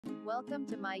Welcome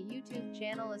to my YouTube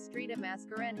channel Estrita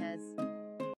Mascarenhas.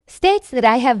 States that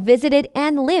I have visited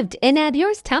and lived in Add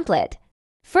Yours template.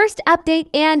 First update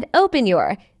and open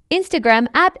your Instagram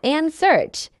app and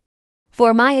search.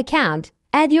 For my account,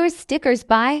 Add Yours stickers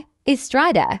by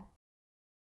Estrita.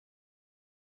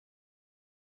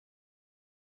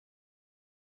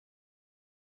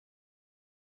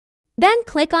 Then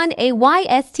click on a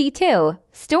YST2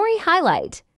 story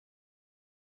highlight.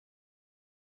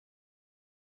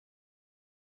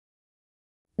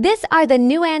 These are the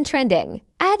new and trending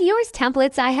Add Yours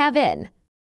templates I have in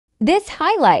this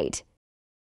highlight.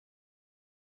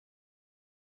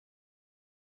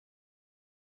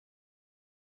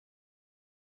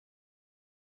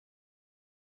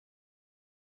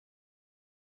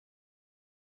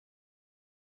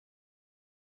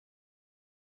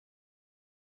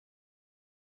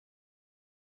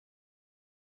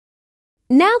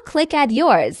 Now click Add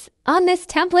Yours on this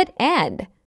template and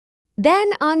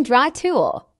then on Draw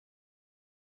tool.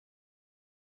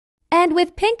 And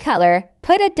with pink color,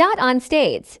 put a dot on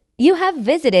states you have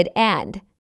visited and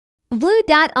blue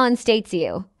dot on states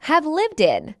you have lived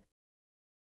in.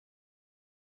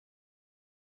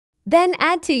 Then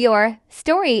add to your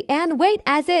story and wait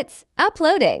as it's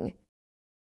uploading.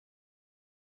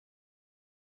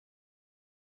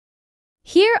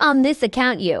 Here on this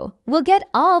account you will get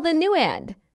all the new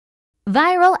and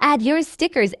viral Add Yours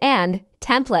stickers and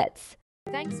templates.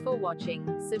 Thanks for watching.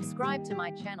 Subscribe to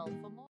my channel for more.